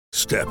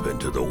Step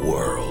into the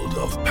world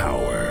of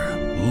power,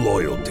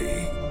 loyalty,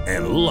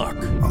 and luck.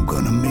 I'm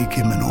gonna make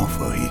him an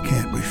offer he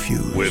can't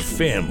refuse. With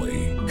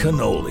family,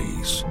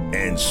 cannolis,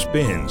 and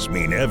spins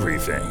mean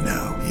everything.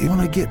 Now, you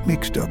wanna get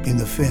mixed up in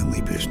the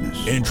family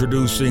business.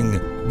 Introducing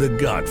The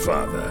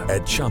Godfather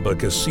at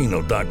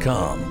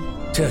ChumbaCasino.com.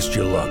 Test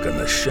your luck in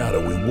the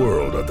shadowy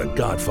world of The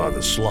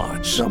Godfather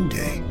slot.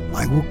 Someday,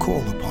 I will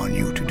call upon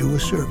you to do a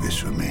service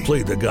for me.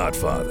 Play The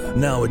Godfather,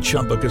 now at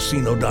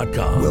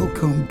ChumbaCasino.com.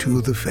 Welcome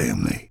to the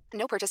family.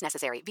 No purchase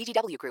necessary.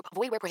 VGW Group.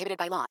 Void where prohibited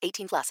by law.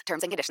 18 plus.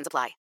 Terms and conditions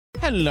apply.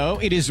 Hello,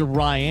 it is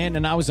Ryan,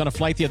 and I was on a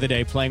flight the other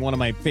day playing one of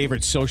my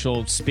favorite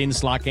social spin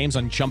slot games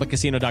on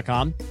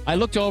ChumbaCasino.com. I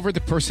looked over at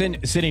the person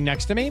sitting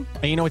next to me,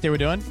 and you know what they were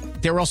doing?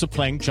 They were also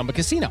playing Chumba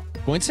Casino.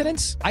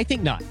 Coincidence? I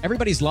think not.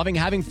 Everybody's loving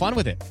having fun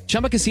with it.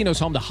 Chumba Casino is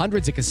home to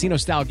hundreds of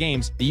casino-style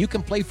games that you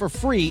can play for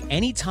free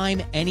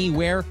anytime,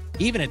 anywhere,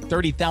 even at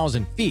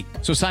 30,000 feet.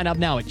 So sign up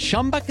now at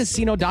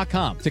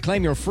ChumbaCasino.com to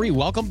claim your free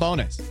welcome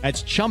bonus.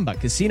 That's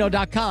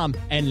ChumbaCasino.com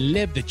and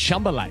live the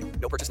Chumba life.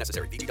 No purchase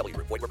necessary. VGW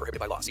Group. Void where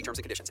prohibited by law. See terms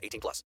and conditions. 18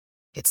 plus.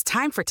 It's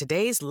time for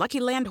today's Lucky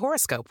Land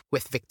horoscope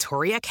with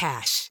Victoria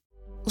Cash.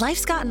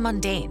 Life's gotten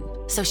mundane,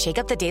 so shake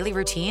up the daily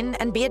routine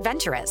and be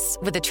adventurous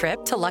with a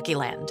trip to Lucky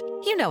Land.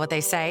 You know what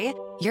they say,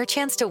 your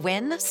chance to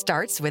win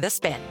starts with a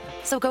spin.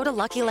 So go to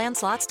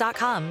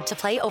LuckyLandSlots.com to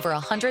play over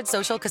 100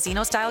 social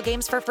casino-style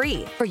games for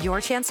free for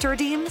your chance to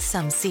redeem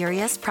some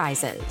serious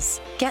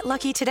prizes. Get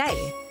lucky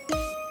today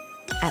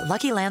at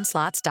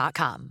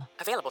LuckyLandSlots.com.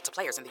 Available to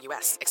players in the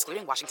U.S.,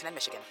 excluding Washington and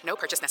Michigan. No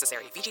purchase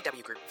necessary.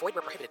 VGW Group. Void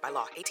where prohibited by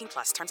law. 18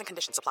 plus. Terms and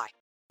conditions apply.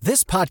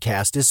 This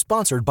podcast is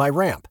sponsored by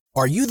Ramp.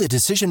 Are you the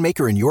decision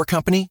maker in your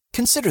company?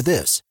 Consider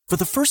this. For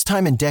the first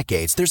time in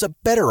decades, there's a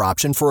better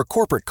option for a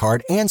corporate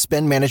card and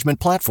spend management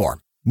platform.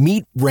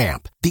 Meet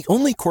Ramp, the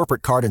only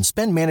corporate card and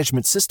spend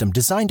management system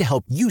designed to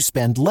help you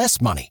spend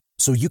less money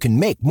so you can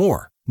make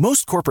more.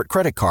 Most corporate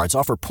credit cards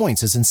offer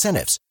points as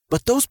incentives,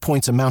 but those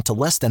points amount to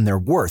less than their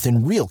worth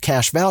in real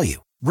cash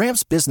value.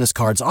 Ramp's business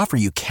cards offer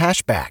you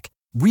cash back,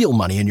 real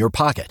money in your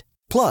pocket.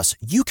 Plus,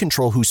 you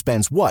control who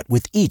spends what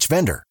with each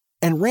vendor.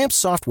 And Ramp's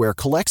software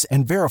collects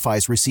and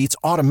verifies receipts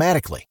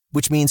automatically,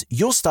 which means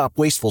you'll stop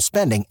wasteful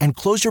spending and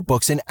close your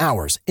books in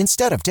hours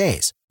instead of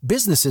days.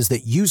 Businesses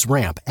that use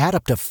Ramp add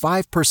up to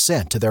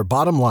 5% to their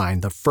bottom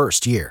line the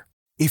first year.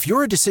 If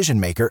you're a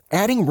decision maker,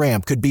 adding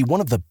Ramp could be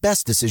one of the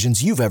best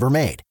decisions you've ever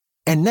made.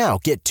 And now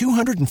get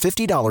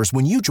 $250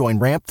 when you join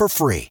Ramp for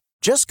free.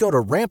 Just go to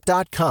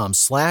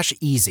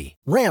ramp.com/easy.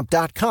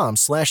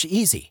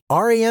 Ramp.com/easy.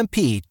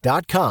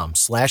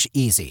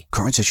 RAMP.com/easy.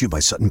 Cards issued by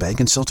Sutton Bank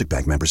and Celtic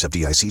Bank, members of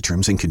FDIC.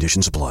 Terms and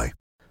conditions apply.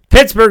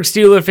 Pittsburgh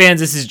Steelers fans,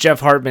 this is Jeff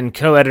Hartman,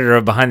 co-editor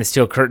of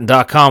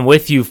BehindTheSteelCurtain.com,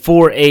 with you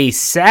for a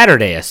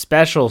Saturday, a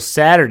special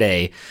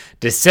Saturday,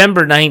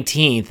 December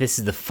 19th. This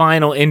is the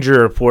final injury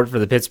report for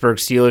the Pittsburgh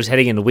Steelers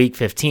heading into Week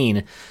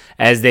 15,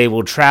 as they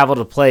will travel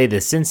to play the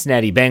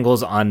Cincinnati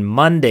Bengals on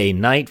Monday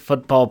Night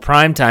Football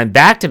primetime,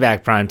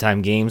 back-to-back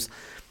primetime games,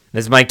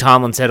 as Mike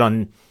Tomlin said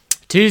on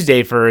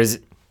Tuesday for his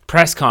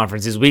press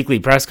conference, his weekly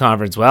press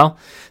conference. Well,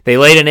 they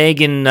laid an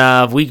egg in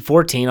Week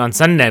 14 on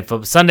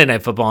Sunday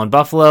Night Football in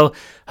Buffalo.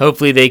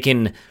 Hopefully they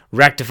can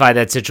rectify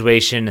that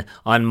situation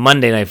on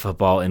Monday Night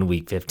Football in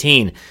Week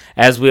 15.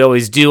 As we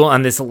always do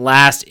on this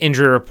last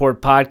injury report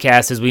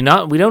podcast, is we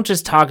don't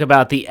just talk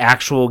about the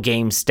actual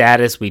game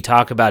status, we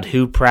talk about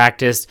who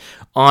practiced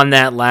on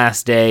that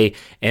last day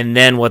and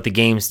then what the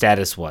game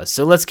status was.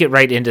 So let's get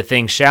right into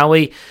things, shall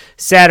we?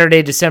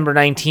 Saturday, December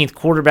 19th,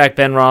 quarterback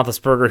Ben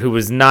Roethlisberger, who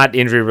was not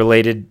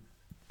injury-related,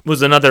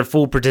 was another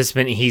full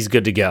participant. He's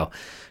good to go.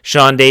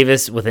 Sean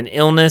Davis, with an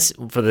illness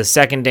for the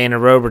second day in a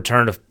row,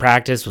 return to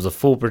practice, was a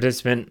full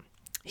participant.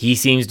 He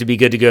seems to be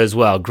good to go as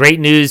well. Great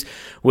news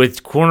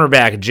with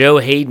cornerback Joe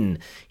Hayden.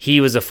 He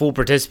was a full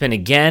participant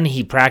again.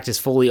 He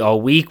practiced fully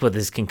all week with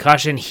his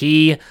concussion.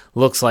 He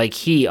looks like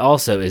he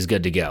also is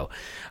good to go.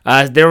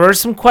 There were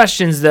some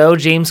questions, though.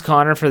 James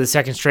Conner, for the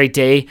second straight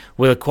day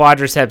with a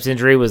quadriceps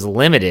injury, was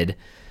limited.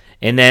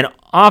 And then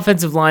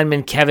offensive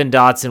lineman Kevin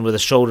Dotson with a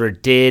shoulder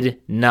did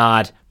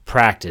not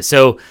practice.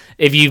 So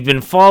if you've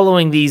been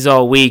following these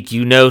all week,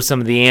 you know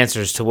some of the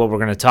answers to what we're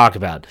going to talk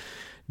about.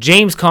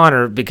 James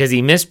Conner, because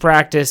he missed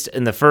practice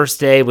in the first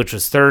day, which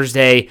was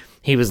Thursday,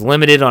 he was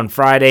limited on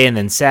Friday and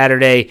then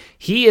Saturday.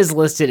 He is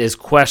listed as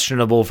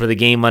questionable for the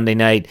game Monday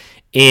night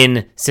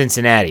in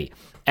Cincinnati.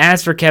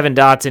 As for Kevin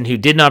Dotson, who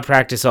did not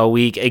practice all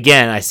week,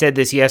 again, I said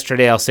this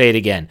yesterday, I'll say it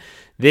again.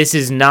 This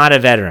is not a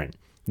veteran.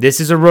 This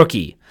is a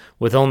rookie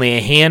with only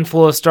a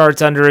handful of starts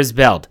under his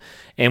belt,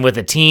 and with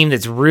a team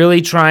that's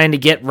really trying to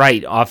get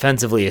right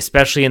offensively,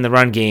 especially in the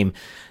run game.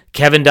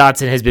 Kevin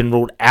Dotson has been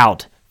ruled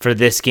out for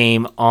this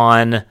game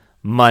on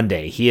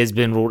Monday. He has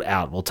been ruled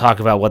out. We'll talk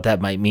about what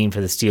that might mean for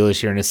the Steelers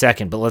here in a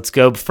second, but let's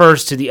go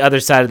first to the other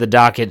side of the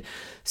docket.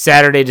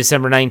 Saturday,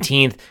 December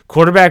 19th,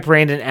 quarterback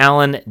Brandon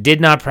Allen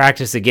did not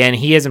practice again.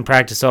 He hasn't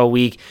practiced all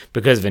week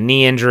because of a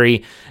knee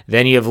injury.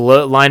 Then you have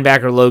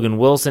linebacker Logan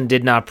Wilson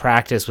did not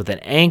practice with an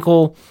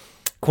ankle.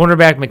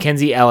 Cornerback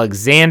Mackenzie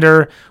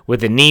Alexander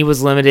with a knee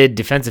was limited.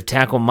 Defensive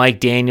tackle Mike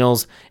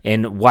Daniels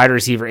and wide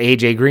receiver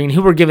A.J. Green,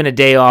 who were given a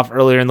day off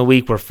earlier in the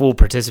week, were full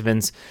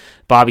participants.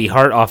 Bobby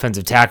Hart,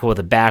 offensive tackle with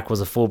a back,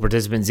 was a full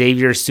participant.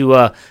 Xavier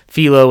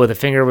Sua-Filo with a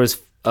finger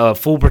was a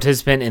full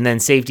participant, and then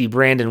safety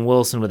Brandon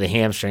Wilson with a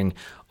hamstring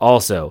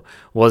also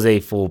was a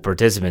full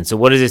participant. So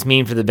what does this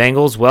mean for the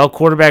Bengals? Well,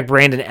 quarterback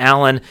Brandon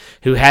Allen,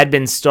 who had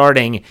been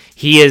starting,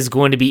 he is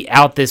going to be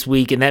out this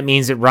week, and that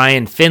means that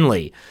Ryan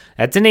Finley,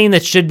 that's a name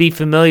that should be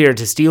familiar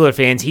to Steeler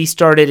fans. He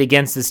started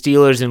against the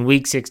Steelers in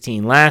Week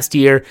 16 last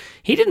year.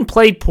 He didn't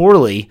play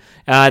poorly.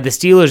 The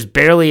Steelers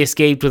barely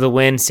escaped with a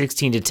win,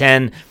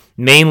 16-10.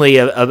 Mainly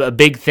a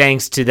big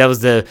thanks to, that was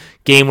the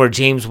game where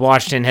James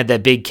Washington had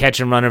that big catch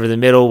and run over the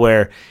middle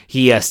where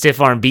he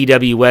stiff-armed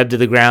B.W. Webb to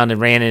the ground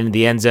and ran into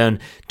the end zone.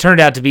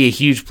 Turned out to be a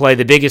huge play.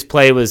 The biggest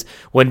play was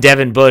when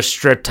Devin Bush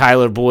stripped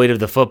Tyler Boyd of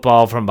the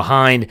football from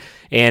behind,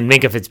 and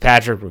Minkah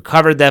Fitzpatrick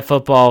recovered that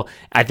football.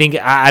 I think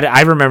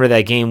I remember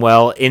that game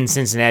well in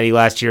Cincinnati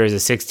last year as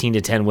a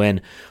 16-10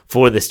 win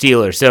for the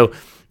Steelers. So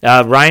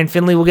Ryan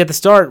Finley will get the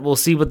start. We'll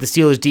see what the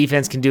Steelers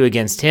defense can do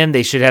against him.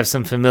 They should have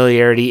some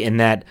familiarity in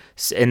that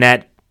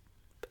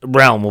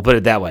realm, we'll put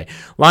it that way.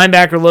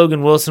 Linebacker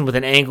Logan Wilson with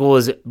an ankle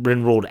has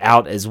been ruled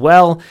out as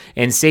well,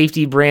 and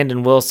safety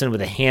Brandon Wilson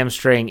with a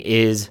hamstring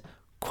is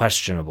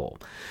questionable.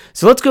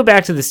 So let's go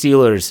back to the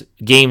Steelers'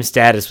 game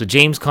status with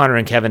James Conner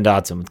and Kevin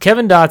Dotson. With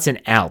Kevin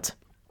Dotson out,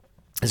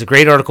 there's a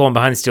great article on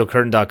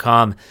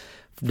BehindTheSteelCurtain.com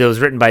that was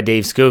written by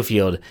Dave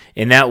Schofield,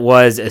 and that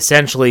was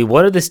essentially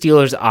what are the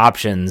Steelers'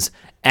 options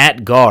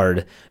at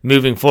guard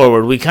moving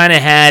forward. We kind of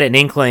had an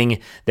inkling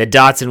that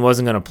Dotson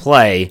wasn't going to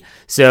play.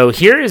 So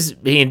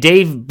and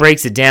Dave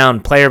breaks it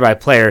down player by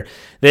player.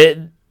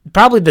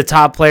 Probably the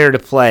top player to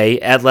play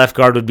at left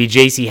guard would be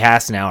J.C.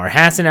 Hassenauer.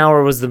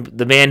 Hassenauer was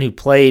the man who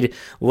played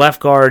left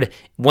guard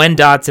when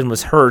Dotson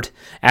was hurt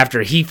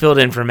after he filled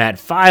in for Matt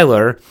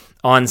Filer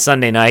on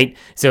Sunday night.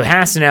 So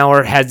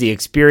Hassenauer has the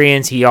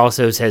experience. He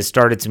also has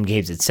started some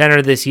games at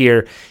center this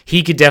year.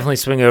 He could definitely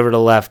swing over to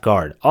left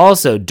guard.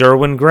 Also,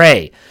 Derwin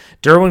Gray.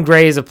 Derwin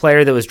Gray is a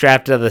player that was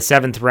drafted out of the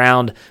 7th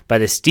round by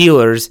the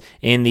Steelers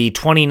in the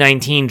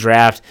 2019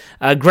 draft.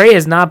 Gray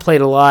has not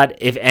played a lot,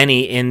 if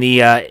any, in the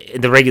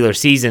regular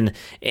season.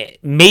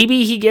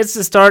 Maybe he gets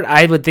the start.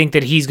 I would think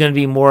that he's going to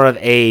be more of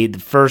a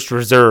first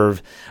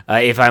reserve,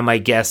 if I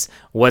might guess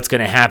what's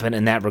going to happen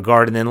in that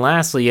regard. And then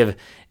lastly, you have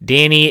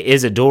Danny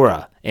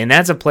Isadora, and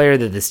that's a player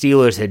that the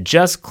Steelers had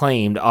just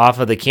claimed off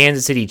of the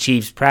Kansas City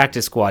Chiefs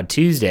practice squad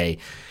Tuesday.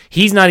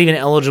 He's not even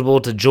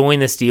eligible to join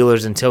the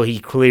Steelers until he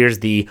clears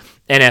the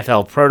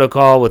NFL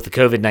protocol with the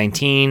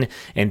COVID-19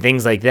 and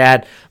things like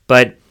that.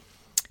 But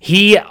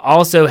he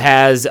also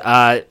has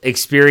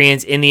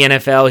experience in the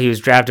NFL. He was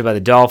drafted by the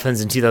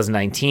Dolphins in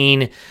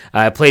 2019,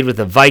 played with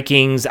the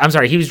Vikings.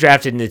 He was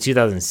drafted in the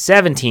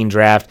 2017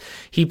 draft.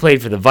 He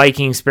played for the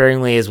Vikings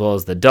sparingly as well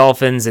as the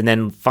Dolphins, and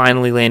then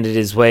finally landed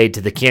his way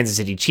to the Kansas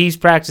City Chiefs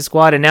practice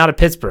squad and now to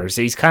Pittsburgh.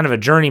 So he's kind of a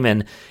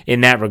journeyman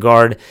in that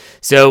regard.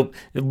 So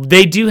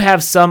they do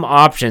have some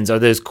options. Are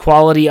those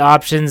quality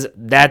options?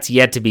 That's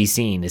yet to be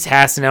seen. Is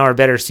Hassenauer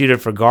better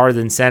suited for guard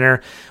than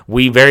center?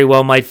 We very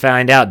well might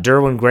find out.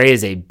 Derwin Gray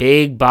is a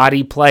big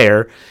body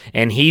player,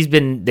 and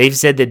they've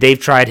said that they've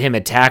tried him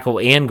at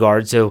tackle and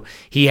guard, so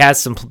he has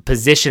some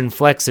position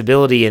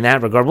flexibility in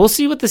that regard. We'll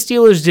see what the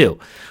Steelers do.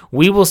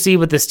 We will see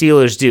what the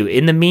Steelers do.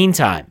 In the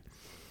meantime,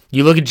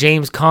 you look at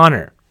James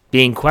Conner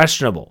being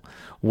questionable.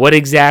 What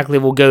exactly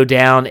will go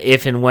down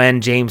if and when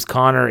James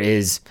Conner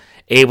is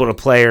able to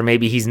play, or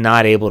maybe he's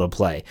not able to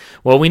play?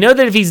 Well, we know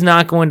that if he's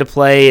not going to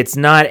play, it's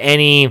not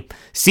any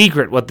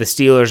secret what the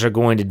Steelers are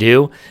going to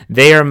do.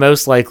 They are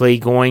most likely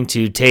going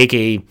to take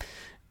a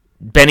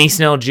Benny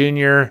Snell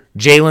Jr.,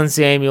 Jalen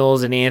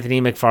Samuels, and Anthony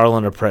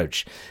McFarland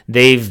approach.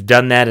 They've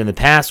done that in the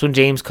past when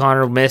James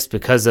Conner missed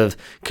because of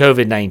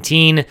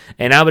COVID-19,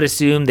 and I would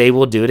assume they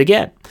will do it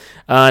again.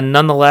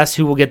 Nonetheless,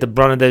 who will get the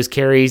brunt of those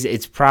carries?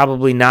 It's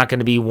probably not going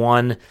to be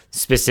one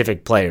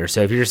specific player.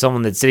 So if you're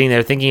someone that's sitting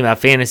there thinking about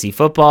fantasy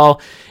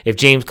football, if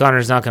James Conner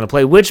is not going to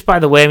play, which, by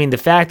the way, the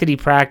fact that he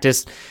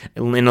practiced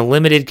in a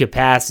limited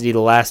capacity the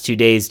last 2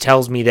 days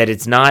tells me that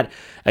it's not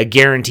a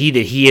guarantee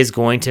that he is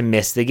going to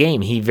miss the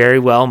game. He very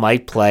well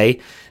might play.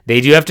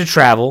 They do have to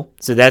travel,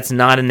 so that's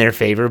not in their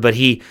favor, but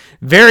he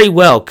very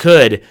well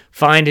could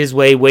find his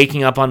way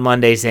waking up on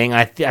Monday saying,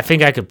 I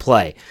think I could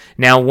play.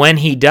 Now, when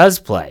he does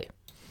play,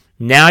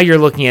 now you're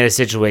looking at a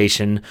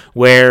situation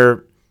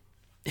where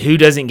who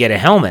doesn't get a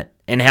helmet,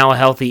 and how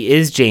healthy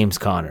is James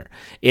Conner?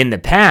 In the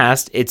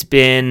past, it's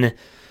been...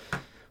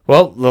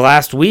 Well, the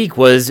last week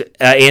was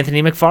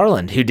Anthony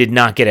McFarland, who did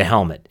not get a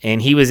helmet,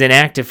 and he was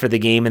inactive for the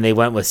game, and they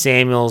went with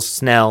Samuels,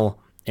 Snell,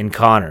 and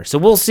Conner. So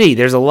we'll see.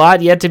 There's a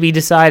lot yet to be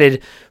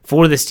decided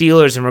for the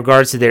Steelers in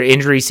regards to their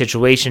injury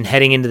situation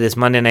heading into this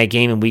Monday night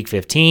game in Week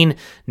 15.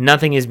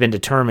 Nothing has been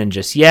determined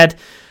just yet.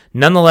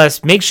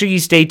 Nonetheless, make sure you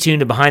stay tuned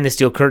to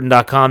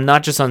BehindTheSteelCurtain.com,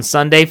 not just on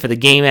Sunday for the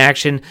game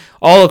action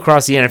all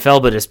across the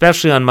NFL, but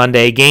especially on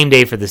Monday, game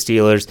day for the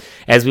Steelers,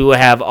 as we will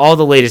have all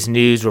the latest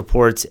news,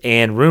 reports,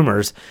 and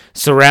rumors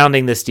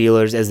surrounding the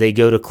Steelers as they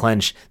go to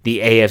clinch the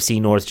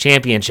AFC North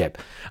Championship.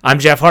 I'm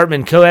Jeff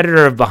Hartman,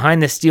 co-editor of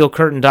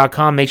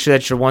BehindTheSteelCurtain.com. Make sure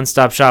that's your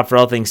one-stop shop for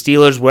all things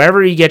Steelers,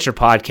 wherever you get your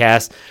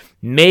podcasts.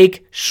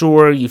 Make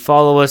sure you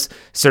follow us,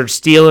 search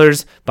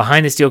Steelers,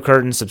 Behind the Steel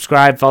Curtain,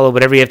 subscribe, follow,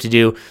 whatever you have to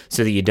do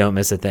so that you don't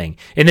miss a thing.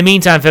 In the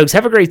meantime, folks,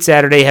 have a great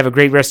Saturday. Have a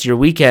great rest of your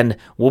weekend.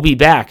 We'll be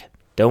back.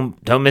 Don't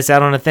miss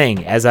out on a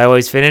thing. As I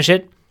always finish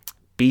it,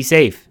 be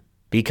safe,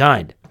 be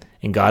kind,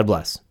 and God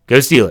bless. Go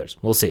Steelers.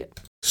 We'll see it.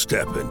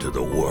 Step into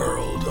the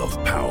world of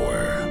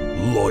power,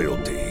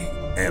 loyalty,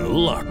 and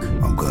luck.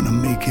 I'm going to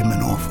make him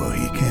an offer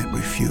he can't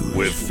refuse.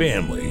 With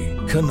family,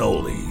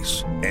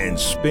 cannolis, and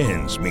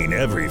spins mean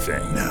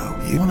everything. Now,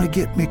 you want to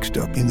get mixed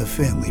up in the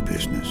family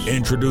business.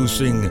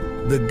 Introducing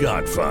The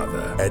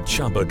Godfather at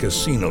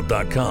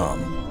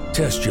ChumbaCasino.com.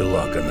 Test your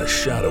luck in the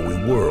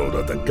shadowy world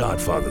of The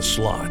Godfather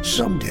slot.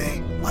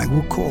 Someday, I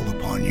will call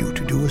upon you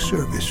to do a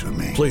service for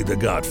me. Play The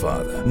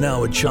Godfather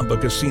now at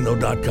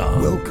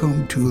ChumbaCasino.com.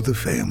 Welcome to the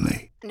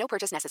family. No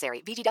purchase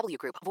necessary. VGW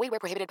Group. Void where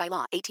prohibited by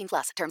law. 18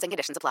 plus. Terms and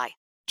conditions apply.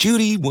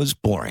 Judy was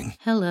boring.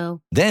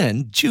 Hello.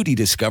 Then Judy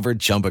discovered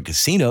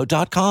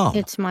ChumbaCasino.com.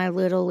 It's my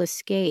little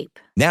escape.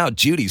 Now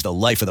Judy's the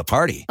life of the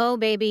party. Oh,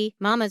 baby,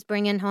 mama's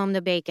bringing home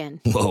the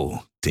bacon. Whoa,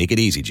 take it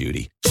easy,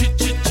 Judy.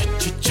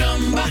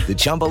 The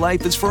Chumba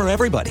life is for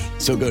everybody.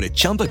 So go to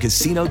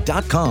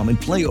ChumbaCasino.com and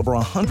play over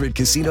 100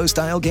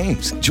 casino-style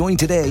games. Join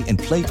today and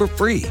play for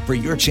free for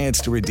your chance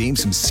to redeem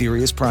some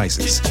serious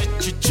prizes.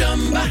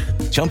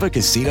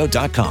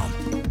 ChumbaCasino.com.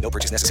 No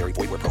purchase necessary.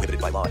 Void where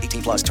prohibited by law.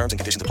 18 plus terms and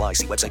conditions apply.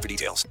 See website for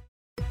details.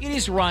 It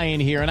is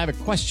Ryan here, and I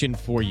have a question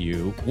for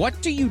you.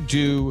 What do you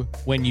do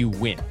when you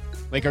win?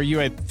 Like, are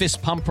you a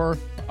fist pumper,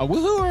 a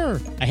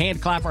woohooer, a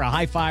hand clapper, a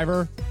high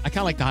fiver? I kind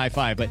of like the high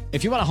five, but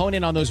if you want to hone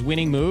in on those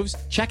winning moves,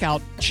 check out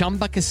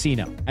Chumba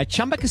Casino. At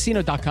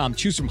ChumbaCasino.com,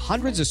 choose from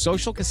hundreds of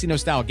social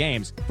casino-style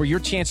games for your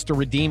chance to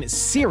redeem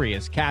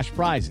serious cash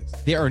prizes.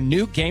 There are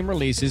new game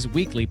releases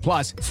weekly,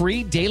 plus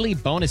free daily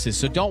bonuses,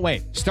 so don't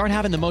wait. Start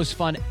having the most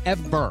fun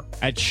ever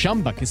at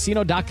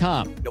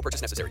ChumbaCasino.com. No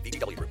purchase necessary.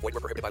 VGW Group. Void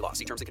where prohibited by law.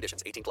 See terms and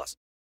conditions. 18 plus.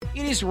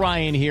 It is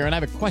Ryan here, and I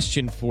have a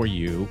question for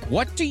you.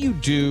 What do you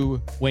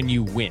do when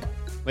you win?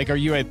 Like, are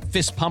you a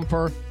fist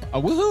pumper, a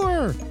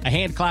woohooer, a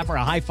hand clapper,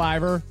 a high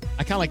fiver?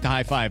 I kind of like the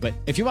high five, but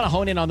if you want to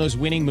hone in on those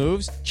winning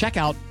moves, check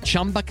out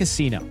Chumba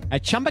Casino.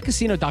 At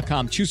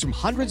ChumbaCasino.com, choose from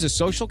hundreds of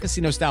social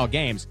casino-style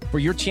games for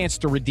your chance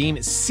to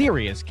redeem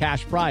serious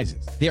cash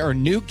prizes. There are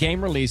new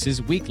game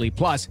releases weekly,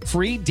 plus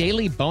free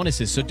daily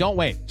bonuses, so don't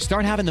wait.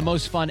 Start having the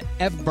most fun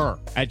ever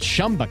at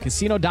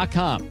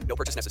ChumbaCasino.com. No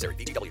purchase necessary.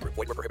 VGW Group.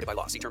 Void where prohibited by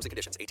law. See terms and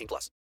conditions. 18 plus.